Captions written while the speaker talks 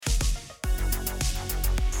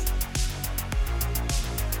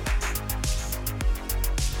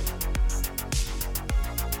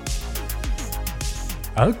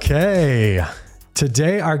Okay.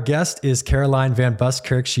 Today, our guest is Caroline Van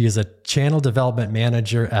Buskirk. She is a channel development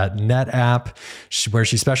manager at NetApp, where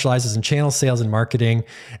she specializes in channel sales and marketing.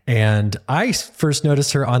 And I first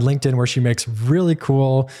noticed her on LinkedIn, where she makes really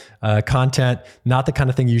cool content, not the kind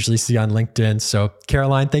of thing you usually see on LinkedIn. So,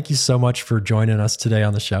 Caroline, thank you so much for joining us today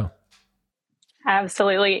on the show.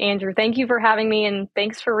 Absolutely, Andrew. Thank you for having me, and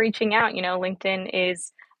thanks for reaching out. LinkedIn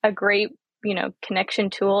is a great connection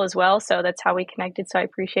tool as well. So that's how we connected. So I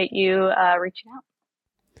appreciate you reaching out.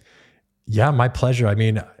 Yeah, my pleasure. I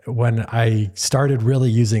mean, when I started really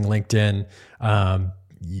using LinkedIn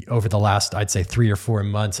over the last, I'd say 3 or 4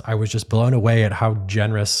 months, I was just blown away at how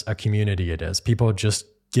generous a community it is. People just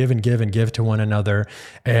give and give and give to one another.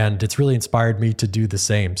 And it's really inspired me to do the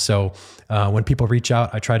same. So when people reach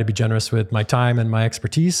out, I try to be generous with my time and my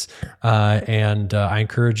expertise. And I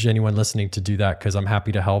encourage anyone listening to do that because I'm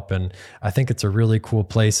happy to help. And I think it's a really cool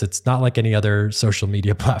place. It's not like any other social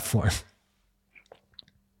media platform.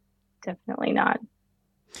 Definitely not.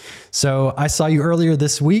 So I saw you earlier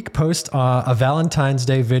this week post a Valentine's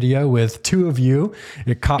Day video with 2 of you.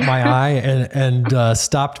 It caught my eye and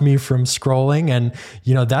stopped me from scrolling. And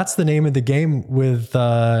that's the name of the game with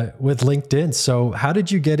LinkedIn. So how did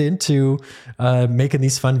you get into making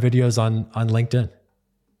these fun videos on LinkedIn?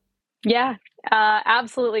 Yeah,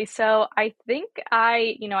 absolutely. So I think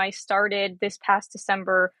I started this past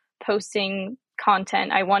December posting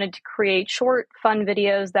content. I wanted to create short, fun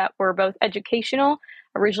videos that were both educational.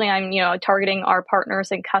 Originally, I'm, targeting our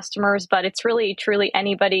partners and customers, but it's really, truly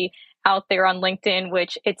anybody out there on LinkedIn,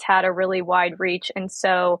 which it's had a really wide reach. And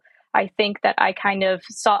so I think that I kind of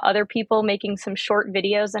saw other people making some short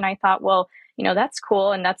videos and I thought, well, that's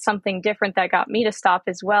cool. And that's something different that got me to stop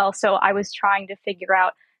as well. So I was trying to figure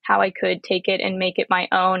out how I could take it and make it my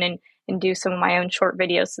own and do some of my own short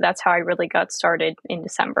videos. So that's how I really got started in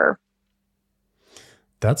December.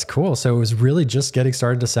 That's cool. So it was really just getting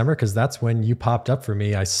started in December because that's when you popped up for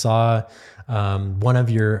me. I saw one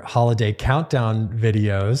of your holiday countdown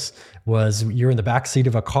videos was you're in the backseat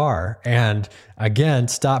of a car and again,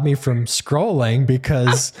 stopped me from scrolling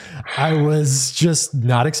because I was just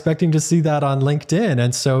not expecting to see that on LinkedIn.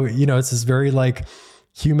 And so, it's this very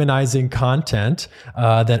humanizing content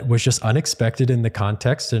that was just unexpected in the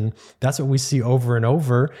context. And that's what we see over and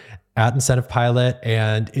over at Incentive Pilot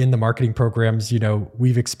and in the marketing programs.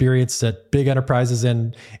 We've experienced at big enterprises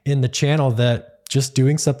and in the channel that just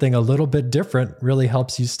doing something a little bit different really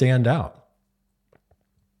helps you stand out.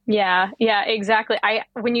 Yeah, exactly.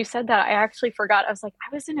 When you said that, I actually forgot. I was like,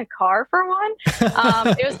 I was in a car for one.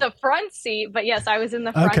 It was the front seat, but yes, I was in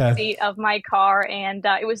the front seat of my car and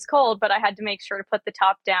it was cold, but I had to make sure to put the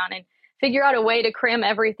top down and figure out a way to cram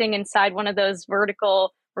everything inside one of those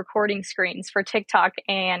vertical recording screens for TikTok.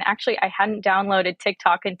 And actually, I hadn't downloaded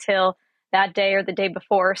TikTok until that day or the day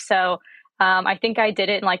before. So I think I did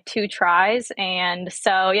it in 2 tries. And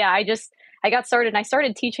so, yeah, I got started and I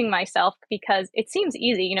started teaching myself because it seems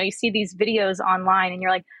easy. You see these videos online and you're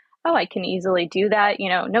like, oh, I can easily do that.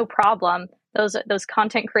 No problem. Those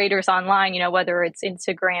content creators online, whether it's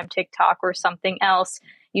Instagram, TikTok, or something else,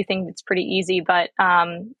 you think it's pretty easy. But,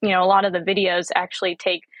 a lot of the videos actually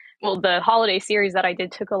the holiday series that I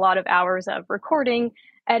did took a lot of hours of recording,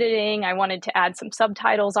 editing. I wanted to add some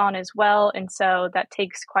subtitles on as well. And so that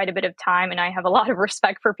takes quite a bit of time. And I have a lot of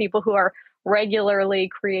respect for people who are regularly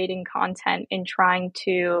creating content and trying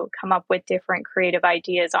to come up with different creative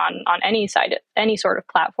ideas on any sort of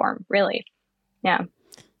platform, really. Yeah.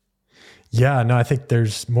 Yeah, no, I think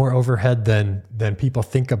there's more overhead than people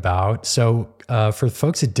think about. So for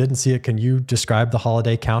folks who didn't see it, can you describe the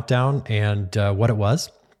holiday countdown and what it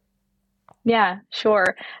was? Yeah,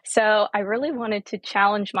 sure. So I really wanted to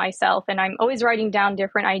challenge myself, and I'm always writing down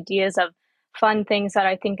different ideas of fun things that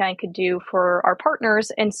I think I could do for our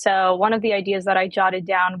partners. And so one of the ideas that I jotted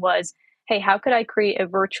down was, hey, how could I create a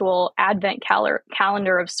virtual advent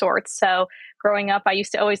calendar of sorts? So growing up, I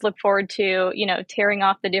used to always look forward to, tearing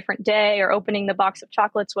off the different day or opening the box of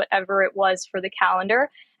chocolates, whatever it was for the calendar.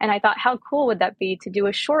 And I thought, how cool would that be to do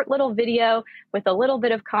a short little video with a little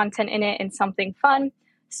bit of content in it and something fun?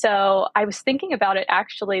 So I was thinking about it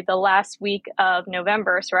actually the last week of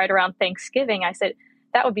November, so right around Thanksgiving. I said,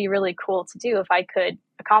 that would be really cool to do if I could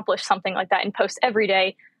accomplish something like that and post every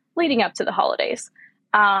day leading up to the holidays.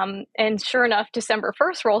 And sure enough, December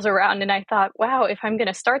 1st rolls around and I thought, wow, if I'm going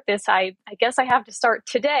to start this, I guess I have to start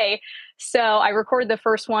today. So I recorded the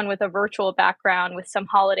first one with a virtual background with some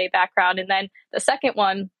holiday background. And then the second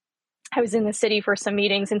one, I was in the city for some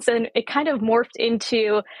meetings. And so it kind of morphed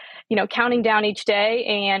into, counting down each day,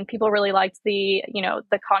 and people really liked the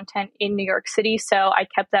content in New York City. So I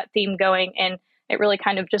kept that theme going and it really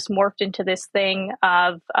kind of just morphed into this thing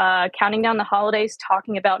of counting down the holidays,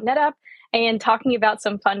 talking about NetApp, and talking about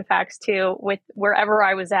some fun facts too, with wherever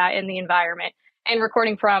I was at in the environment. And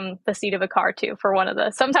recording from the seat of a car too, for one of the,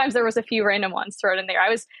 sometimes there was a few random ones thrown in there. I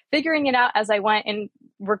was figuring it out as I went and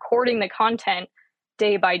recording the content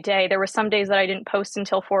day by day. There were some days that I didn't post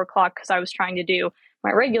until 4 o'clock because I was trying to do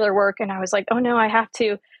my regular work. And I was like, oh no, I have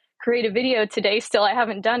to create a video today still. I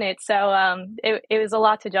haven't done it. So it was a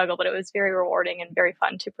lot to juggle, but it was very rewarding and very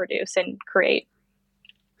fun to produce and create.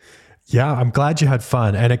 Yeah, I'm glad you had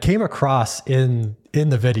fun. And it came across in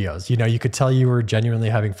the videos. You could tell you were genuinely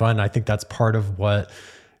having fun. I think that's part of what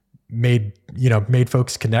made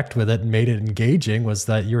folks connect with it and made it engaging, was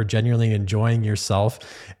that you were genuinely enjoying yourself.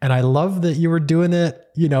 And I love that you were doing it,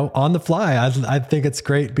 on the fly. I think it's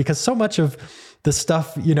great because so much of the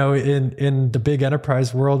stuff, in the big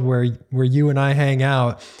enterprise world where you and I hang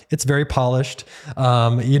out, it's very polished,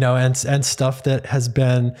 and stuff that has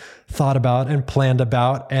been thought about and planned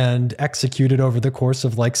about and executed over the course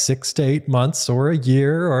of like 6 to 8 months or a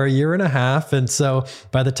year and a half. And so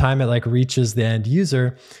by the time it like reaches the end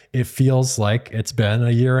user, it feels like it's been a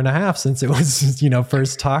year and a half since it was,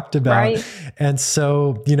 first talked about. Right. And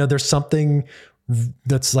so, there's something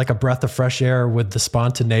that's like a breath of fresh air with the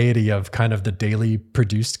spontaneity of kind of the daily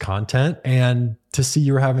produced content, and to see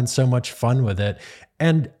you were having so much fun with it.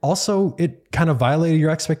 And also it kind of violated your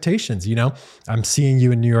expectations. I'm seeing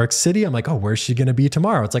you in New York City. I'm like, oh, where's she going to be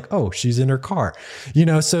tomorrow? It's like, oh, she's in her car,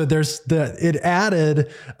 so it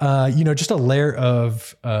added, just a layer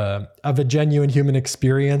of a genuine human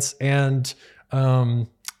experience and,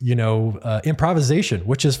 improvisation,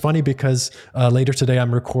 which is funny because later today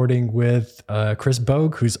I'm recording with Chris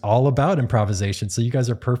Bogue, who's all about improvisation. So you guys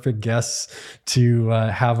are perfect guests to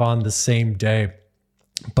have on the same day.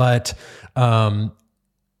 But,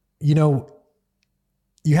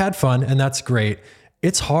 you had fun, and that's great.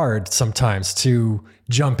 It's hard sometimes to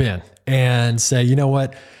jump in and say, you know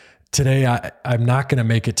what, today I'm not going to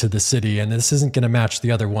make it to the city, and this isn't going to match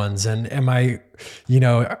the other ones. And am I,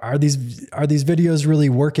 are these videos really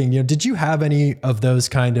working? Did you have any of those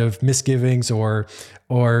kind of misgivings or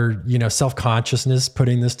self-consciousness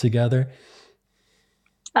putting this together?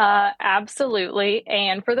 Absolutely.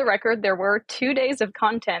 And for the record, there were 2 days of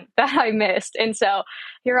content that I missed. And so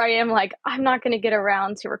here I am like, I'm not going to get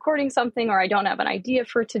around to recording something, or I don't have an idea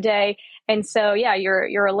for today. And so, yeah,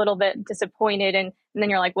 you're a little bit disappointed. And then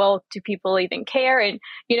you're like, well, do people even care? And,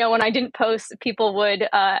 when I didn't post, people would,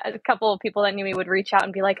 a couple of people that knew me would reach out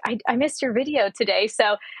and be like, I missed your video today.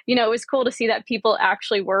 So, it was cool to see that people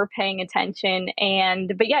actually were paying attention.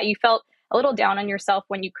 But yeah, you felt a little down on yourself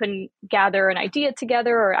when you couldn't gather an idea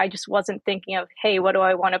together, or I just wasn't thinking of, hey, what do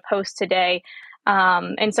I want to post today?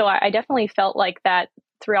 And so I definitely felt like that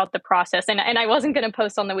throughout the process. And I wasn't going to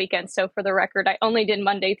post on the weekends. So for the record, I only did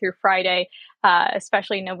Monday through Friday,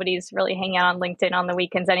 especially nobody's really hanging out on LinkedIn on the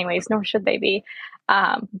weekends anyways, nor should they be.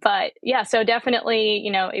 But yeah, so definitely,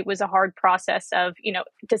 it was a hard process of,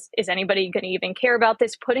 is anybody going to even care about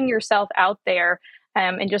this? Putting yourself out there.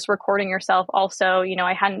 And just recording yourself also,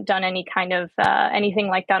 I hadn't done any kind of anything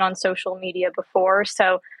like that on social media before.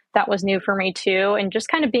 So that was new for me too. And just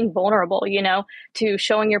kind of being vulnerable, to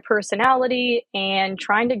showing your personality and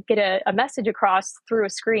trying to get a message across through a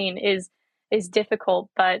screen is difficult.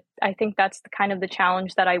 But I think that's the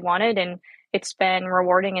challenge that I wanted. And it's been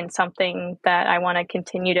rewarding and something that I want to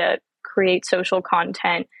continue to create social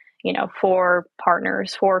content, for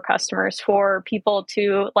partners, for customers, for people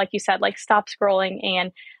to, like you said, like stop scrolling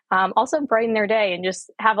and also brighten their day and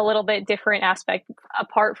just have a little bit different aspect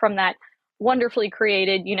apart from that wonderfully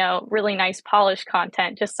created, really nice polished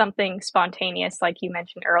content. Just something spontaneous, like you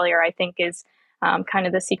mentioned earlier, I think is kind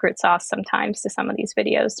of the secret sauce sometimes to some of these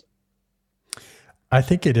videos. I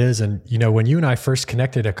think it is. And, when you and I first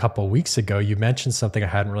connected a couple of weeks ago, you mentioned something I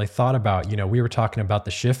hadn't really thought about. We were talking about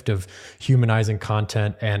the shift of humanizing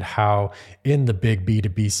content and how in the big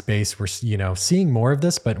B2B space, we're, seeing more of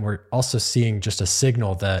this, but we're also seeing just a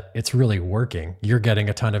signal that it's really working. You're getting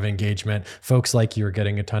a ton of engagement. Folks like you are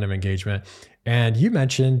getting a ton of engagement. And you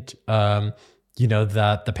mentioned, that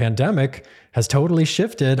the pandemic has totally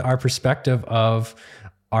shifted our perspective of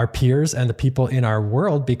our peers and the people in our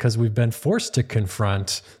world, because we've been forced to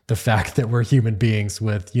confront the fact that we're human beings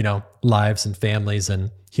with, lives and families and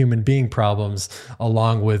human being problems,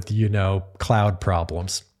 along with, cloud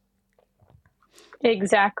problems.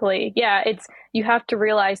 Exactly. Yeah. You have to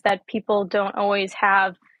realize that people don't always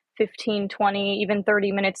have 15, 20, even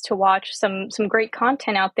 30 minutes to watch some great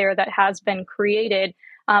content out there that has been created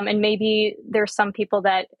And maybe there's some people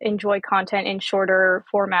that enjoy content in shorter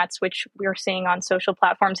formats, which we're seeing on social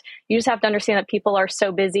platforms. You just have to understand that people are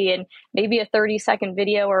so busy, and maybe a 30-second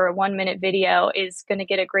video or a 1-minute video is going to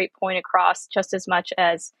get a great point across just as much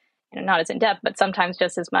as, not as in depth, but sometimes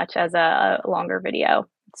just as much as a longer video.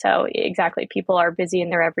 So exactly, people are busy in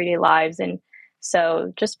their everyday lives. And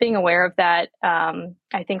so just being aware of that,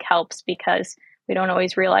 I think helps, because we don't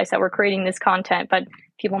always realize that we're creating this content, but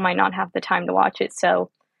people might not have the time to watch it. So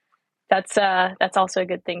that's also a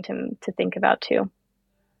good thing to think about too.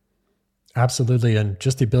 Absolutely. And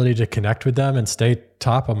just the ability to connect with them and stay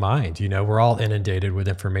top of mind. We're all inundated with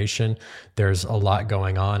information. There's a lot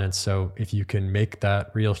going on. And so if you can make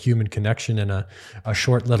that real human connection in a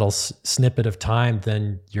short little snippet of time,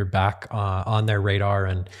 then you're back on their radar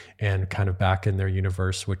and kind of back in their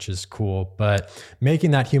universe, which is cool. But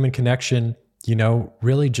making that human connection,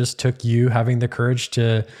 really just took you having the courage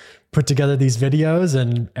to put together these videos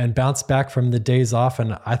and bounce back from the days off.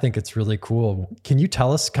 And I think it's really cool. Can you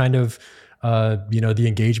tell us kind of, the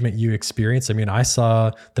engagement you experienced? I mean, I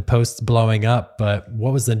saw the posts blowing up, but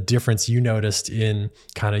what was the difference you noticed in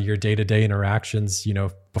kind of your day-to-day interactions,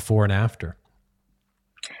 before and after?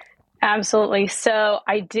 Absolutely. So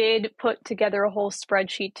I did put together a whole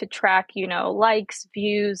spreadsheet to track, likes,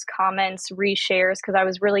 views, comments, reshares, because I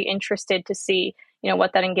was really interested to see,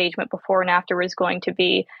 what that engagement before and after was going to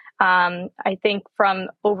be. I think from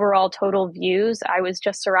overall total views, I was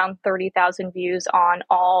just around 30,000 views on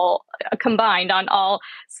all combined on all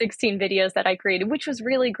 16 videos that I created, which was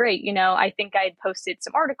really great. I think I had posted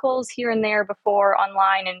some articles here and there before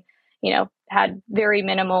online and, had very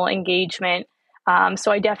minimal engagement.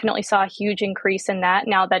 So I definitely saw a huge increase in that.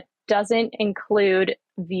 Now, that doesn't include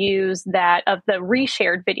views of the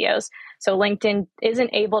reshared videos. So LinkedIn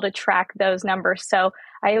isn't able to track those numbers. So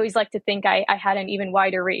I always like to think I had an even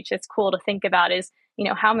wider reach. It's cool to think about is,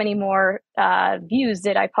 how many more views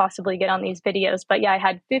did I possibly get on these videos? But yeah, I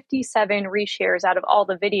had 57 reshares out of all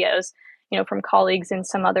the videos, from colleagues and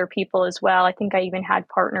some other people as well. I think I even had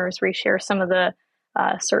partners reshare some of the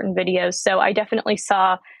certain videos. So I definitely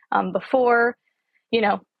saw before,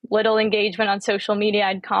 little engagement on social media.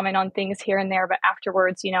 I'd comment on things here and there, but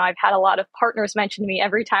afterwards, I've had a lot of partners mention to me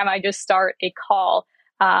every time I just start a call.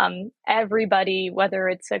 Everybody, whether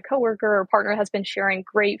it's a coworker or partner, has been sharing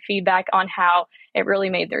great feedback on how it really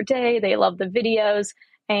made their day. They love the videos,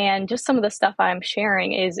 and just some of the stuff I'm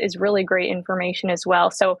sharing is really great information as well.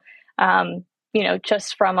 So,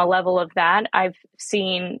 just from a level of that, I've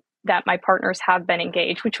seen that my partners have been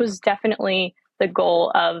engaged, which was definitely the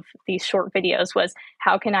goal of these short videos, was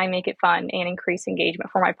how can I make it fun and increase engagement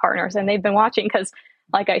for my partners? And they've been watching because,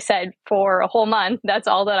 like I said, for a whole month, that's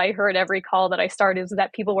all that I heard every call that I started, is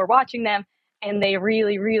that people were watching them and they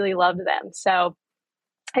really, really loved them. So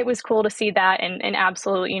it was cool to see that. And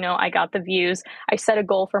absolutely, I got the views. I set a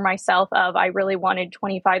goal for myself of I really wanted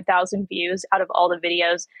 25,000 views out of all the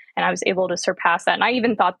videos, and I was able to surpass that. And I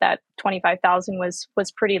even thought that 25,000 was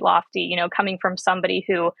pretty lofty, coming from somebody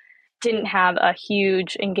who didn't have a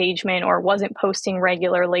huge engagement or wasn't posting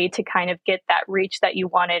regularly to kind of get that reach that you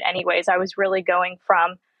wanted anyways. I was really going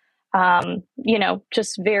from,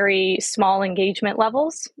 just very small engagement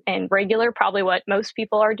levels and regular, probably what most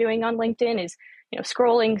people are doing on LinkedIn is,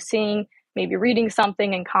 scrolling, seeing, maybe reading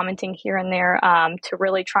something and commenting here and there, to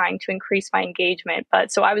really trying to increase my engagement.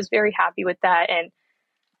 But so I was very happy with that.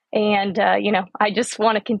 And I just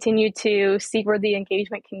want to continue to see where the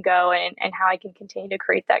engagement can go and how I can continue to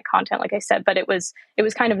create that content, like I said. But it was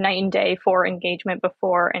kind of night and day for engagement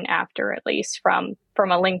before and after, at least from a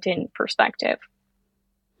LinkedIn perspective.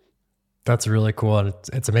 That's really cool. And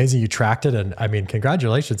it's amazing you tracked it. And I mean,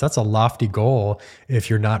 congratulations. That's a lofty goal if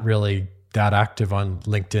you're not really that active on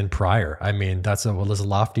LinkedIn prior. I mean, that's a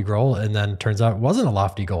lofty goal. And then turns out it wasn't a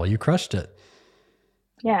lofty goal. You crushed it.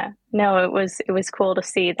 Yeah, no, it was cool to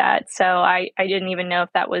see that. So I didn't even know if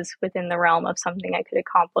that was within the realm of something I could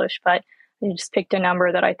accomplish, but I just picked a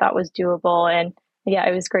number that I thought was doable. And yeah,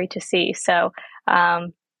 it was great to see. So,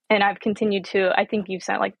 and I've continued to, I think you've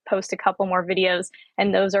sent post a couple more videos,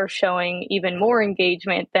 and those are showing even more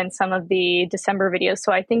engagement than some of the December videos.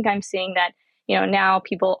 So I think I'm seeing that, now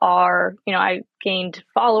people are, I gained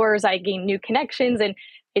followers, I gained new connections, and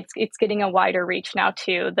it's getting a wider reach now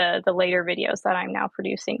to the later videos that I'm now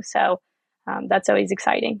producing. So that's always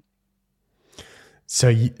exciting. So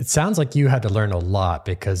it sounds like you had to learn a lot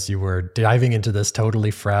because you were diving into this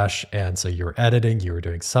totally fresh. And so you were editing, you were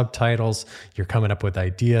doing subtitles, you're coming up with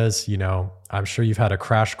ideas. I'm sure you've had a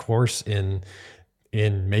crash course in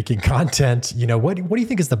making content. What do you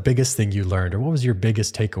think is the biggest thing you learned, or what was your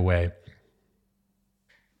biggest takeaway?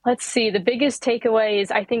 Let's see. The biggest takeaway is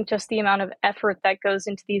I think just the amount of effort that goes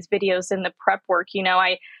into these videos and the prep work.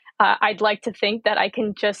 I'd like to think that I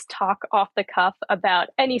can just talk off the cuff about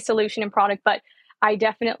any solution and product, but I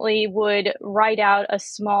definitely would write out a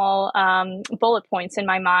small bullet points in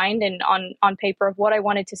my mind and on paper of what I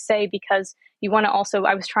wanted to say, because you want to also,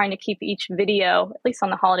 I was trying to keep each video, at least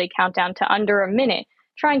on the holiday countdown, to under a minute.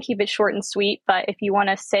 Try and keep it short and sweet. But if you want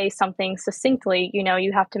to say something succinctly,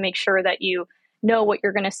 you have to make sure that you know what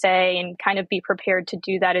you're going to say and kind of be prepared to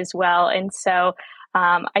do that as well. And so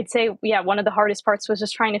I'd say, yeah, one of the hardest parts was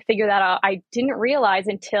just trying to figure that out. I didn't realize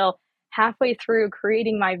until halfway through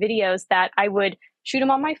creating my videos that I would shoot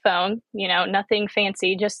them on my phone, nothing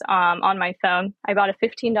fancy, just on my phone. I bought a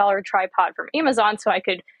 $15 tripod from Amazon so I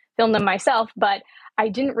could film them myself, but I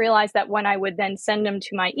didn't realize that when I would then send them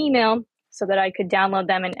to my email so that I could download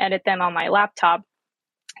them and edit them on my laptop,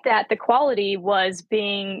 that the quality was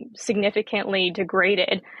being significantly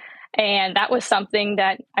degraded. And that was something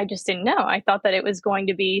that I just didn't know. I thought that it was going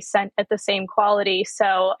to be sent at the same quality.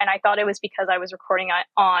 And I thought it was because I was recording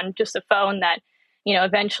on just a phone that,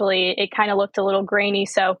 eventually it kind of looked a little grainy.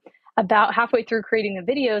 So about halfway through creating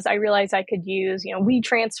the videos, I realized I could use,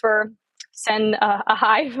 WeTransfer, send a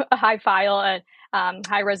high file, a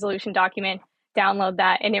high resolution document, download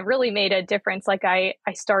that, and it really made a difference. Like I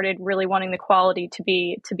started really wanting the quality to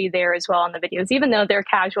be there as well on the videos, even though they're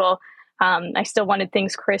casual. I still wanted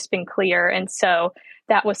things crisp and clear. And so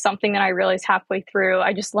that was something that I realized halfway through.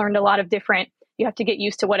 I just learned a lot of you have to get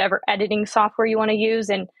used to whatever editing software you want to use.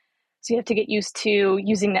 And so you have to get used to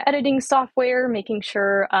using the editing software, making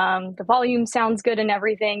sure the volume sounds good and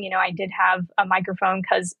everything. I did have a microphone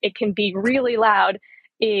because it can be really loud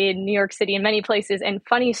in New York City in many places. And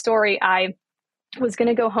funny story, I was going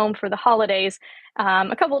to go home for the holidays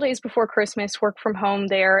a couple of days before Christmas, work from home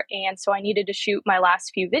there. And so I needed to shoot my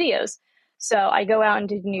last few videos. So I go out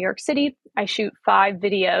into New York City, I shoot 5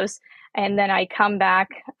 videos, and then I come back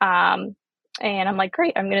and I'm like,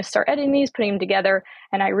 great, I'm going to start editing these, putting them together.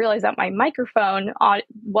 And I realized that my microphone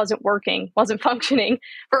wasn't working, wasn't functioning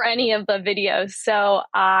for any of the videos. So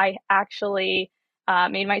I actually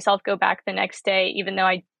made myself go back the next day, even though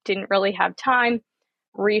I didn't really have time,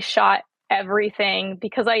 reshot everything,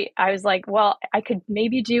 because I was like, well, I could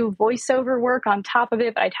maybe do voiceover work on top of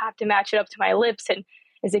it, but I'd have to match it up to my lips. And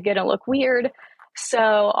is it going to look weird?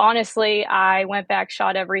 So honestly, I went back,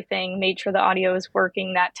 shot everything, made sure the audio was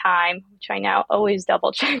working that time, which I now always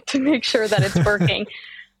double check to make sure that it's working.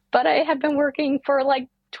 But I had been working for like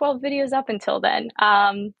 12 videos up until then.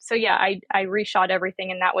 So yeah, I reshot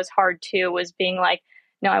everything, and that was hard too, was being like,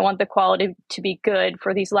 no, I want the quality to be good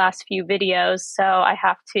for these last few videos. So I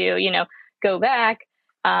have to, go back,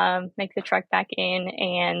 make the trek back in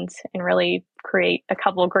and really create a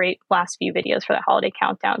couple of great last few videos for that holiday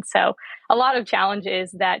countdown. So a lot of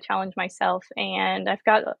challenges that challenge myself, and I've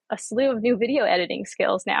got a slew of new video editing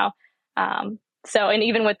skills now. And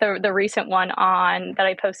even with the recent one that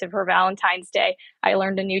I posted for Valentine's Day, I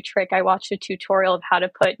learned a new trick. I watched a tutorial of how to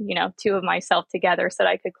put, 2 of myself together so that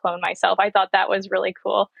I could clone myself. I thought that was really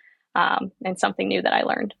cool, and something new that I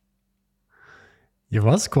learned. It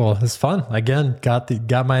was cool. It's fun. Again,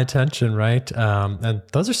 got my attention, right? And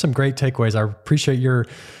those are some great takeaways. I appreciate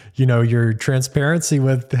your transparency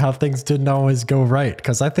with how things didn't always go right,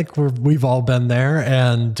 because I think we've all been there,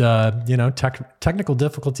 and technical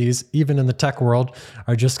difficulties, even in the tech world,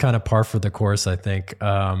 are just kind of par for the course, I think.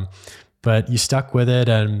 But you stuck with it,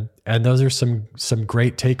 and those are some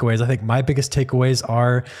great takeaways. I think my biggest takeaways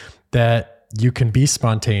are that you can be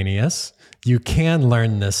spontaneous. You can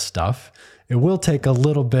learn this stuff. It will take a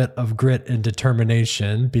little bit of grit and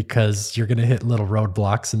determination, because you're going to hit little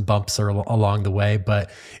roadblocks and bumps along the way.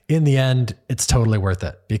 But in the end, it's totally worth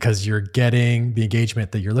it, because you're getting the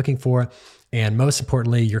engagement that you're looking for. And most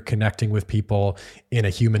importantly, you're connecting with people in a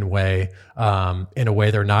human way, in a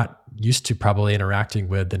way they're not used to probably interacting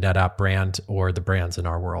with the NetApp brand or the brands in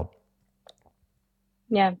our world.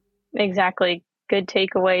 Yeah, exactly. Good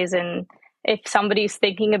takeaways. And if somebody's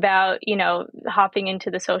thinking about, hopping into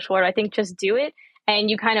the social world, I think just do it, and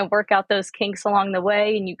you kind of work out those kinks along the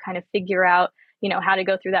way, and you kind of figure out, how to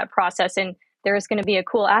go through that process. And there's going to be a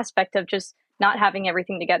cool aspect of just not having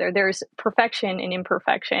everything together. There's perfection and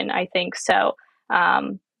imperfection, I think. So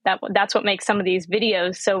that's what makes some of these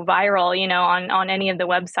videos so viral, on any of the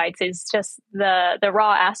websites, is just the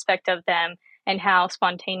raw aspect of them and how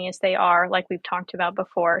spontaneous they are, like we've talked about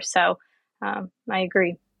before. So I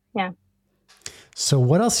agree. Yeah. So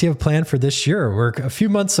what else do you have planned for this year? We're a few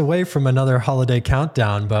months away from another holiday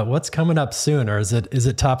countdown, but what's coming up soon, or is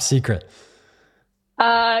it top secret?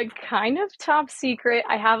 Kind of top secret.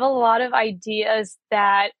 I have a lot of ideas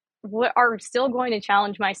that are still going to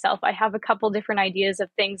challenge myself. I have a couple different ideas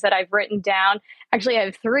of things that I've written down. Actually, I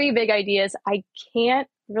have three big ideas. I can't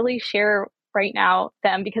really share right now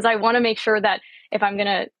them because I want to make sure that if I'm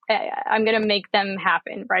gonna make them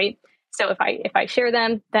happen, right? So if I share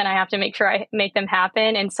them, then I have to make sure I make them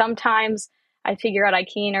happen. And sometimes I figure out I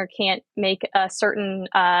can or can't make a certain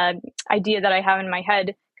idea that I have in my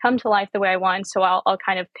head come to life the way I want. So I'll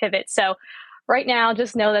kind of pivot. So right now,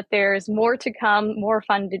 just know that there's more to come, more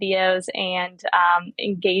fun videos, and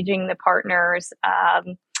engaging the partners,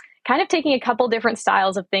 kind of taking a couple different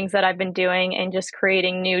styles of things that I've been doing and just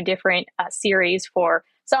creating new different series for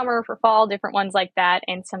summer, for fall, different ones like that,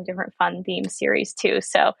 and some different fun theme series too.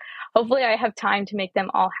 So hopefully I have time to make them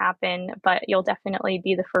all happen, but you'll definitely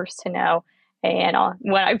be the first to know and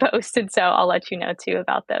when I posted. So I'll let you know too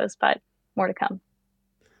about those, but more to come.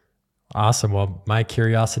 Awesome. Well, my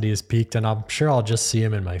curiosity is piqued, and I'm sure I'll just see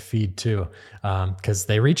them in my feed too, because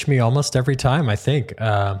they reach me almost every time, I think.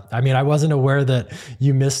 I mean, I wasn't aware that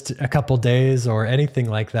you missed a couple days or anything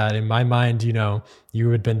like that. In my mind, you know, you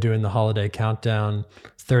had been doing the holiday countdown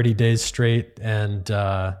 30 days straight, and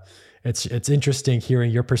it's interesting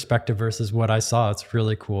hearing your perspective versus what I saw. It's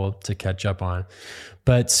really cool to catch up on.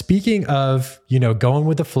 But speaking of, you know, going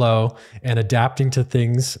with the flow and adapting to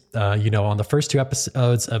things, you know, on the first two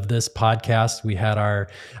episodes of this podcast, we had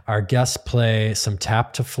our guests play some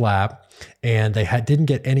tap to flap, and they didn't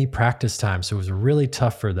get any practice time. So it was really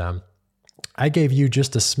tough for them. I gave you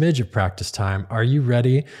just a smidge of practice time. Are you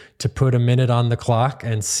ready to put a minute on the clock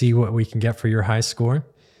and see what we can get for your high score?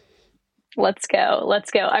 Let's go. Let's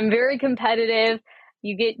go. I'm very competitive.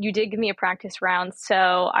 You did give me a practice round,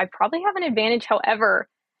 so I probably have an advantage. However,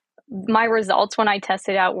 my results when I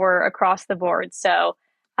tested out were across the board. So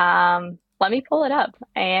let me pull it up.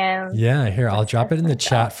 And yeah, here, I'll drop it in the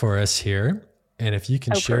chat for us here. And if you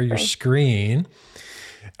can share your screen.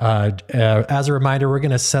 As a reminder, we're going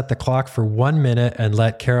to set the clock for 1 minute and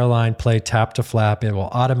let Caroline play tap to flap. It will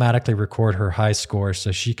automatically record her high score,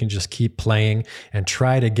 so she can just keep playing and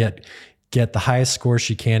try to get the highest score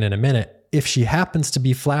she can in a minute. If she happens to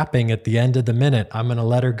be flapping at the end of the minute, I'm going to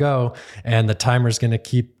let her go, and the timer's going to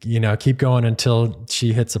keep going until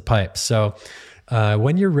she hits a pipe. So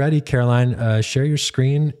when you're ready, Caroline, share your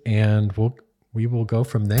screen, and we will go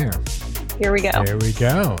from there. Here we go. There we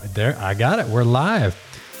go. There, I got it. We're live.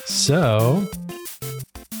 So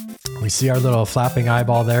we see our little flapping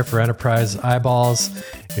eyeball there for enterprise eyeballs.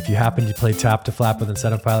 If you happen to play tap to flap with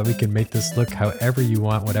Incentive Pilot, we can make this look however you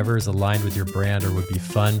want, whatever is aligned with your brand or would be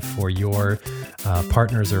fun for your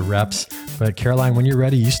partners or reps. But Caroline, when you're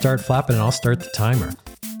ready, you start flapping and I'll start the timer.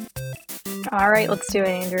 All right, let's do it,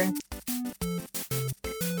 Andrew.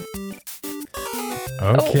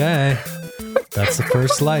 Okay. That's the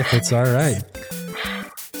first life. It's all right.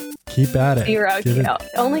 Keep at it. 0.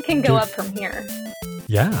 Only can go up from here.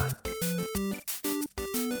 Yeah.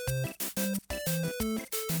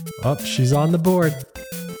 Oh, she's on the board.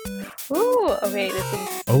 Ooh, okay, this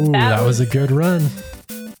is... Oh, that was a good run.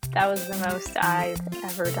 That was the most I've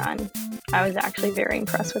ever done. I was actually very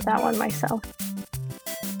impressed with that one myself.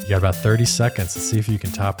 You got about 30 seconds. Let's see if you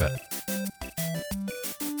can top it.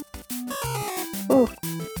 Ooh.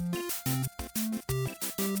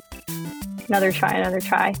 Another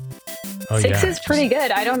try. Oh, 6 is pretty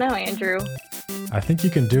good. I don't know, Andrew. I think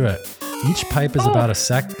you can do it. Each pipe is about a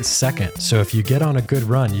second. So if you get on a good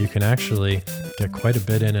run, you can actually get quite a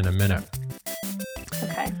bit in a minute.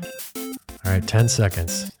 Okay. All right, 10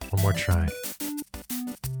 seconds. One more try.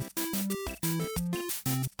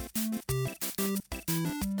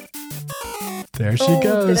 There she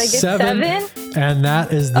goes. Did I get 7? And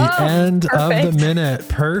that is the end of the minute.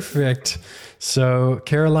 Perfect. So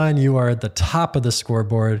Caroline, you are at the top of the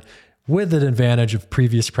scoreboard with an advantage of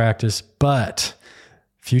previous practice, but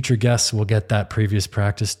future guests will get that previous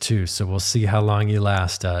practice too. So we'll see how long you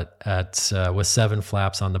last with 7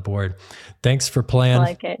 flaps on the board. Thanks for playing. I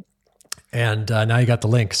like it. And now you got the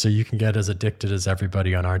link, so you can get as addicted as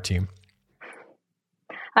everybody on our team.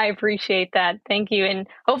 I appreciate that. Thank you. And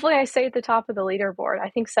hopefully I stay at the top of the leaderboard. I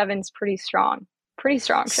think 7's pretty strong. Pretty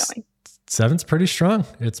strong showing. 7's pretty strong.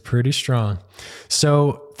 It's pretty strong.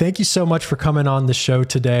 So thank you so much for coming on the show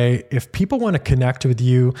today. If people want to connect with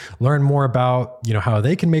you, learn more about, how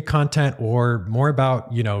they can make content or more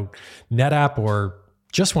about, NetApp, or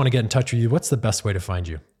just want to get in touch with you, what's the best way to find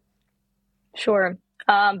you? Sure.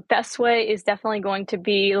 Best way is definitely going to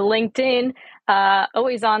be LinkedIn,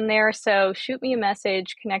 always on there. So shoot me a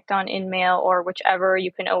message, connect on InMail or whichever.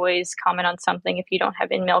 You can always comment on something if you don't have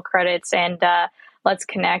InMail credits, and let's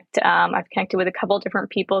connect. I've connected with a couple different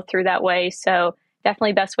people through that way. So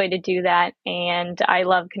definitely best way to do that. And I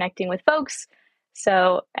love connecting with folks.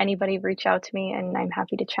 So anybody reach out to me and I'm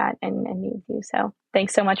happy to chat and meet with you. So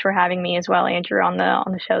thanks so much for having me as well, Andrew, on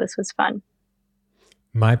the show. This was fun.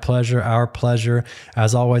 My pleasure, our pleasure.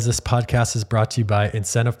 As always, this podcast is brought to you by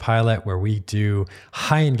Incentive Pilot, where we do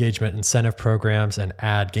high engagement incentive programs and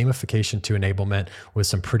add gamification to enablement with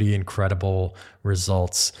some pretty incredible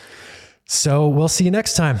results. So we'll see you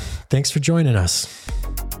next time. Thanks for joining us.